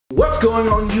What's going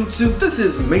on YouTube? This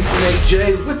is Mason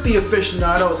AJ with the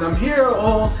Aficionados. I'm here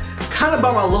all kind of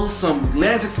by my lonesome,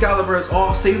 Atlantic Excalibur's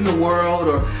off saving the world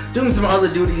or doing some other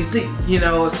duties, you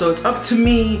know, so it's up to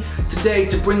me today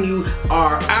to bring you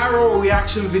our Arrow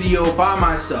reaction video by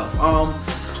myself.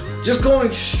 Just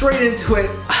going straight into it,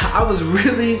 I was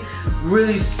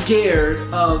really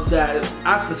scared of that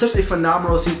after such a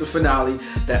phenomenal season finale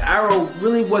that Arrow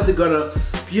really wasn't gonna,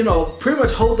 you know, pretty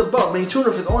much hold the belt. I mean, tune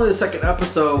if it's only the second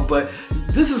episode, but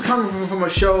this is coming from a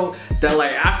show that,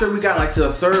 like, after we got like to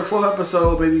the third, fourth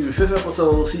episode, maybe even fifth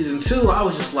episode, season 2, I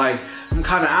was just like, I'm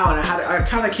kind of out, and I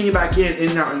kind of came back in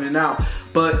and out.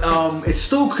 But it's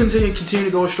still continue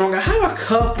to go strong. I have a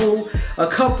couple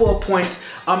of points.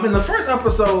 In the first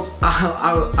episode,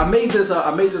 I made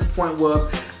this point where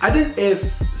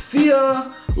if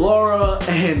Thea, Laura,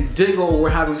 and Diggle were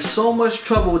having so much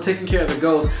trouble with taking care of the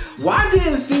ghost, why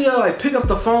didn't Thea like pick up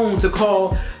the phone to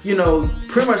call, you know,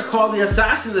 pretty much call the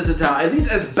assassins at the time, at least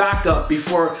as backup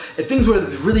before if things were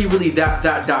really that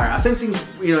dire. I think things,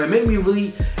 you know, it made me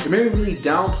really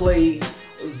downplay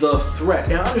the threat.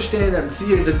 And I understand that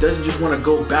Thea doesn't just want to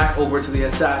go back over to the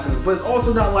assassins, but it's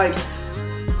also not like,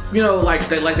 you know, like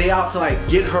they out to like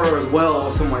get her as well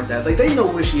or something like that. Like, they know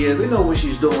where she is, they know what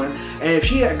she's doing. And if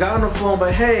she had gotten on the phone,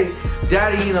 but hey,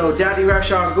 Daddy, you know, Daddy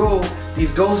Rashad Go,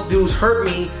 these ghost dudes hurt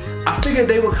me, I figured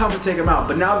they would come and take him out.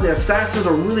 But now the assassins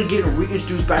are really getting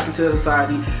reintroduced back into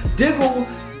society. Diggle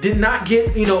did not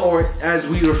get, you know, or as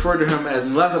we refer to him as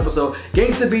in the last episode,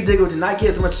 Gangsta B Diggle did not get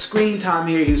as much screen time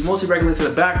here. He was mostly regulated to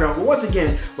the background. But once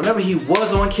again, whenever he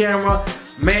was on camera,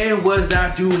 man, was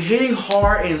that dude hitting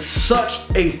hard and such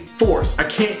a force. I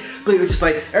can't believe it. Just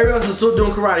like everybody else is still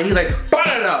doing karate. He's like,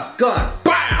 ba-da-da, gun,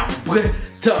 bam,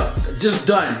 done, just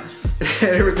done.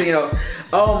 And everything else.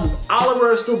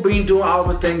 Oliver is still doing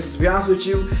Oliver things. And to be honest with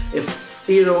you, if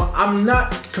you know, I'm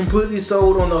not completely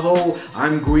sold on the whole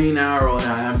I'm Green Arrow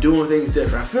now, I'm doing things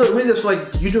different. I feel really just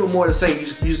like you're doing more to say. You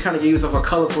just kind of gave yourself a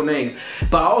colorful name.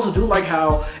 But I also do like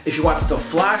how if you watch the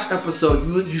Flash episode,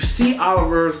 you see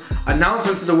Oliver's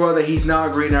announcement to the world that he's now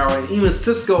a Green Arrow, and even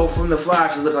Cisco from the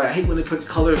Flash is like, I hate when they put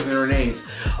colors in their names.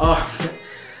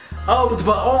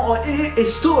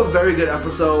 It's still a very good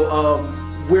episode.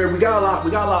 Where we got a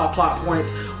lot of plot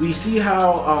points. We see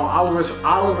how Oliver's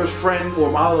friend,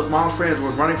 or Oliver's mom's friend,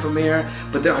 was running for mayor,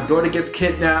 but then her daughter gets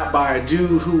kidnapped by a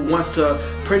dude who wants to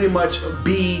pretty much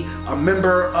be a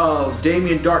member of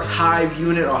Damien Dark's Hive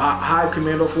unit or Hive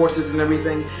Commando forces and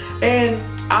everything. And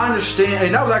I understand,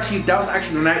 and that was actually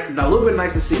a little bit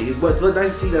nice to see. But it's nice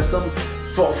to see that some,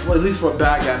 at least for a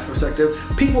bad guy's perspective,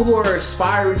 people who are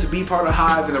aspiring to be part of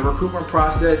Hive and the recruitment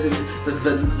process and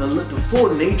the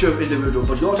full nature of individuals.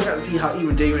 But you also got to see how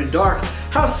even Damien Dark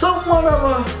has somewhat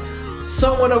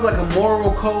of like a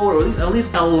moral code, or at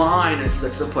least a line, as he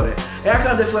likes to put it. And I kind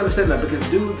of definitely understand that, because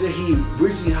the dude that he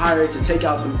originally hired to take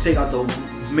out the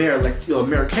mayor, like, you know,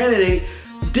 mayor candidate,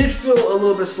 did feel a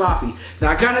little bit sloppy.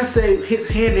 Now I gotta say, his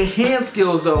hand-to-hand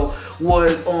skills though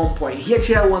was on point. He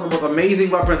actually had one of the most amazing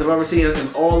weapons I've ever seen in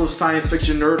all of science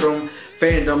fiction, nerdom,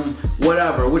 fandom,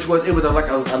 whatever. Which was, it was like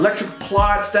an electric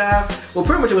plod staff. Well,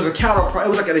 pretty much it was a counter prod. It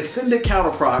was like an extended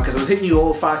counter prod because it was hitting you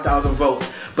over 5,000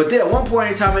 volts. But then at one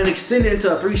point in time, it extended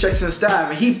into a 3-section staff,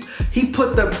 and he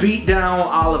put the beat down on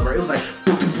Oliver. It was like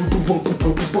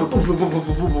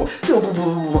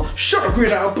shut up,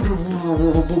 Green Arrow.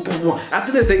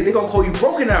 After this, they gonna call you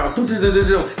Broken Arrow.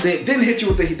 They didn't hit you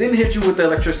with the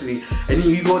electricity, and then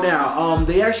you go down.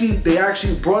 They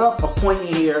actually brought up a point in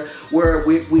here where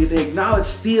they acknowledged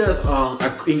Thea's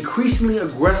increasingly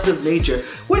aggressive nature,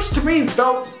 which to me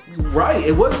felt right.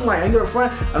 It wasn't like anger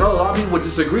front. I know a lot of people would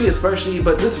disagree, especially,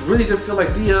 but this really did feel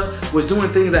like Thea was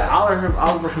doing things that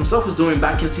Oliver himself was doing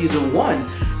back in season 1.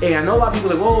 And I know a lot of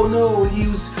people are like, oh no, he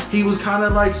was kind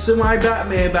of like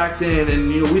semi-Batman back then, and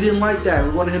you know, we didn't like that.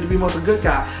 We wanted him to be more of a good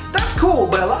guy. That's cool,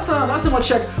 but last time I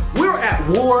checked, we were at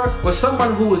war with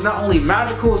someone who was not only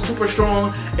magical, super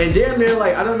strong, and damn near,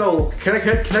 like, I don't know,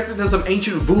 connected to some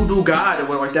ancient voodoo god or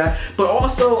whatever like that, but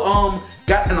also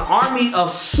got an army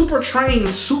of super trained,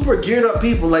 super geared up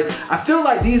people. Like, I feel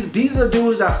like these are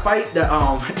dudes that fight that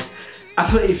I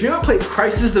feel if you ever played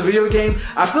Crisis, the video game,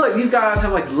 I feel like these guys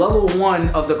have like level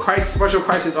 1 of the special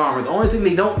crisis armor. The only thing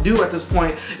they don't do at this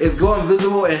point is go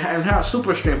invisible and have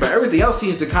super strength, but everything else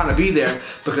seems to kind of be there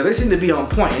because they seem to be on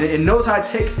point. And it knows how it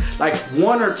takes like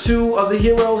 1 or 2 of the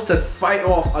heroes to fight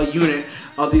off a unit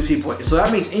of these people. So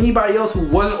that means anybody else who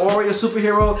wasn't already a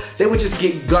superhero, they would just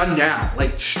get gunned down,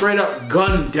 like straight up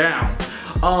gunned down.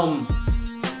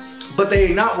 But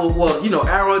they not, well, you know,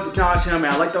 Arrow acknowledged him, and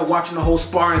I like that watching the whole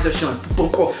sparring session, like,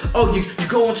 oh, you're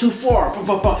going too far,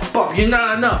 you're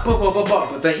not enough,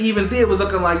 but then even there was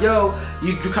looking like, yo,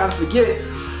 you kind of forget,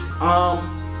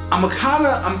 I'm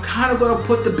kind of gonna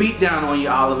put the beat down on you,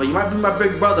 Oliver. You might be my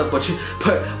big brother, but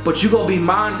you gonna be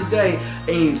mine today.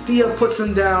 And Thea puts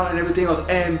him down and everything else.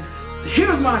 And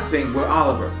here's my thing with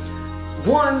Oliver.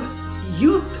 One,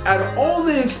 you, out of all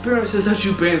the experiences that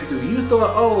you've been through, you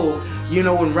thought, oh, you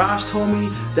know, when Raj told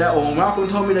me that, or when Malcolm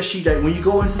told me that when you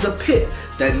go into the pit,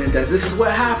 that this is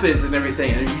what happens and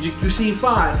everything, and you seem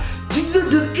fine.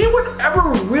 Does anyone ever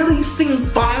really seem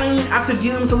fine after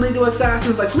dealing with the League of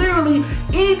Assassins? Like, clearly,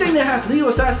 anything that has League of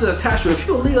Assassins attached to it, if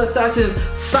you're a League of Assassins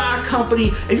side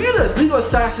company, if you're the League of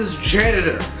Assassins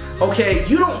janitor, okay,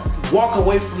 you don't walk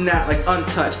away from that like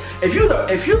untouched. If you're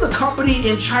the company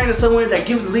in China somewhere that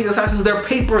gives the League of Assassins their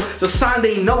paper to sign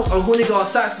their notes on who they gonna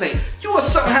assassinate, you will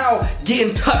somehow get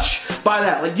in touch by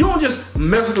that. Like, you don't just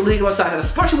mess with the League of Assassins,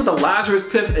 especially with the Lazarus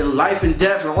Pit and life and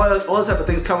death and all those type of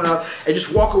things coming up, and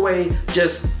just walk away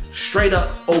just straight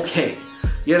up okay.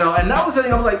 You know, and that was the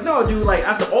thing. I was like, no, dude, like,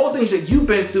 after all the things that you've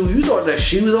been through, you thought that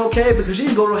she was okay because she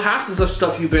didn't go through half the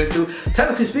stuff you've been through.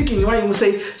 Technically speaking, you might even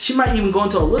say she might even go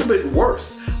into a little bit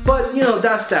worse. But, you know,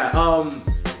 that's that.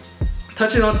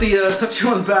 Touching on Thea, touching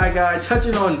on the bad guy,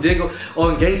 touching on Diggle,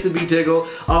 on Gangsta B Diggle.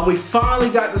 We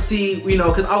finally got to see, you know,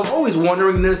 because I was always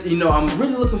wondering this, you know, I'm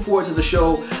really looking forward to the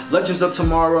show Legends of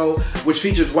Tomorrow, which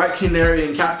features White Canary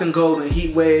and Captain Gold and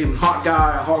Heatwave and Hawk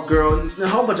Guy and Hawk Girl, and a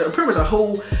whole bunch of, pretty much a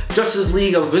whole Justice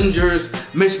League Avengers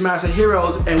mishmash of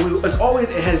heroes. And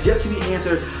it has yet to be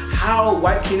answered how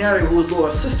White Canary, who is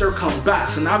Laura's sister, comes back.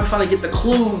 So now we finally get the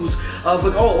clues of,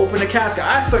 like, oh, open the casket.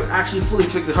 I actually fully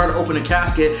expected her to open the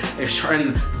casket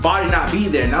and body not be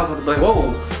there. Now I'm like,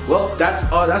 whoa, well,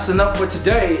 that's enough for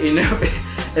today. You know,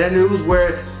 and then it was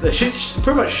where the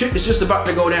pretty much shit is just about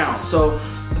to go down. So,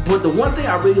 but the one thing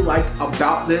I really like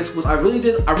about this was I really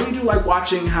do like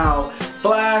watching how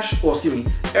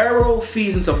Arrow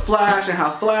feeds into Flash, and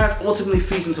how Flash ultimately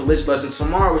feeds into Legends of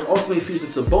Tomorrow, which ultimately feeds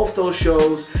into both those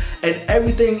shows, and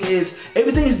everything is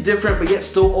different, but yet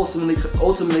still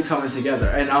ultimately coming together.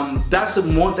 And that's the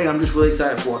one thing I'm just really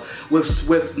excited for.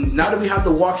 With now that we have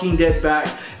The Walking Dead back,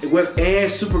 and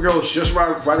Supergirl is just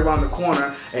right around the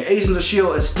corner, and Agents of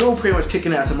S.H.I.E.L.D. is still pretty much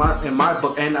kicking ass in my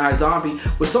book, and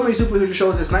iZombie. With so many superhero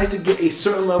shows, it's nice to get a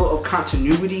certain level of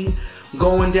continuity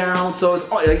going down. So it's,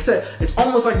 like I said, it's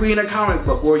almost like reading a comic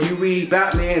book where you read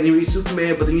Batman and you read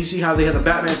Superman, but then you see how they have the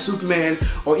Batman, Superman,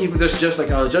 or even just like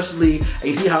Justice League, and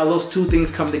you see how those two things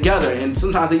come together, and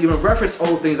sometimes they even reference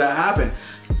old things that happen.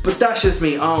 But that's just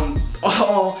me.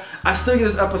 I still give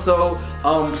this episode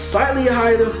slightly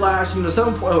higher than Flash. You know,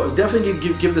 7.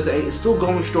 Definitely give this 8. It's still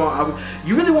going strong.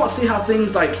 You really won't see how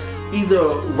things like either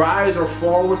rise or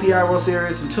fall with the Arrow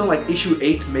series until like issue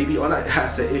 8, maybe, or not. I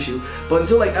said issue, but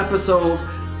until like episode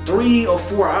 3 or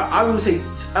 4. I would say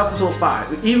episode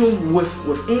 5. Even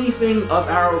with anything of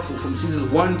Arrow from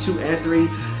seasons 1, 2, and 3.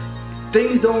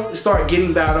 Things don't start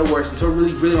getting bad or worse until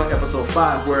really like episode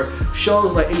 5, where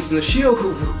shows like Agents of S.H.I.E.L.D.,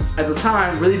 who at the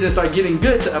time really didn't start getting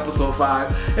good to episode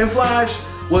 5, and Flash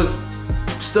was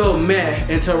still meh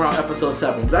until around episode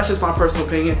 7. That's just my personal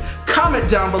opinion. Comment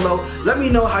down below. Let me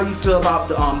know how you feel about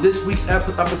this week's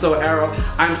episode of Arrow.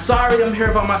 I'm sorry I'm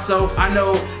here by myself. I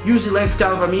know usually Lance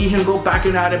Excalibur, me and him go back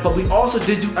and at it, but we also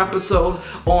did do episodes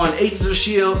on Agents of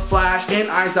S.H.I.E.L.D., Flash, and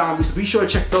iZombie, so be sure to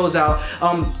check those out.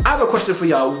 I have a question for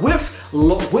y'all. With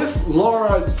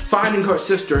Laura finding her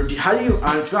sister,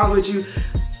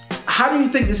 how do you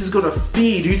think this is gonna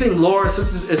feed? Do you think Laura's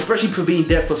sister, especially for being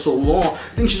dead for so long,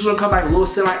 you think she's gonna come back a little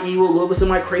semi-evil, a little bit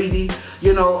semi-crazy?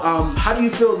 You know, how do you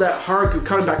feel that her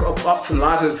coming back up from the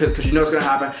Lazarus Pit, because you know it's gonna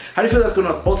happen, how do you feel that's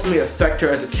gonna ultimately affect her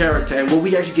as a character? And will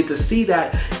we actually get to see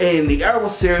that in the Arrow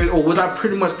series, or will that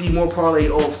pretty much be more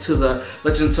parlayed off to the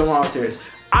Legends of Tomorrow series?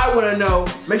 I want to know.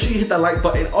 Make sure you hit that like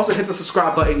button. Also hit the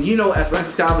subscribe button. You know, as Lance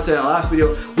Excalibur said in the last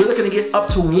video, we're looking to get up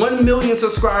to 1 million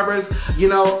subscribers. You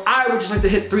know, I would just like to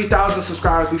hit 3,000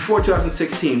 subscribers before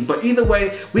 2016. But either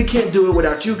way, we can't do it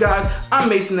without you guys. I'm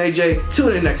Mason AJ.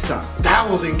 Tune in next time.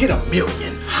 1,000, get 1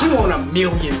 million. We want 1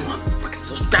 million motherfucking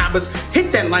subscribers.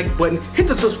 Hit that like button. Hit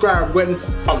the subscribe button.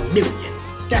 1 million.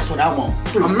 That's what I want.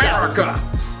 3, America.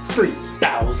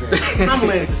 3,000. I'm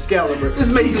Lance Excalibur. This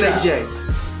is Mason AJ.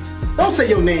 Don't say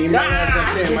your name as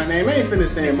I'm saying my name. I ain't finna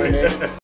say my name.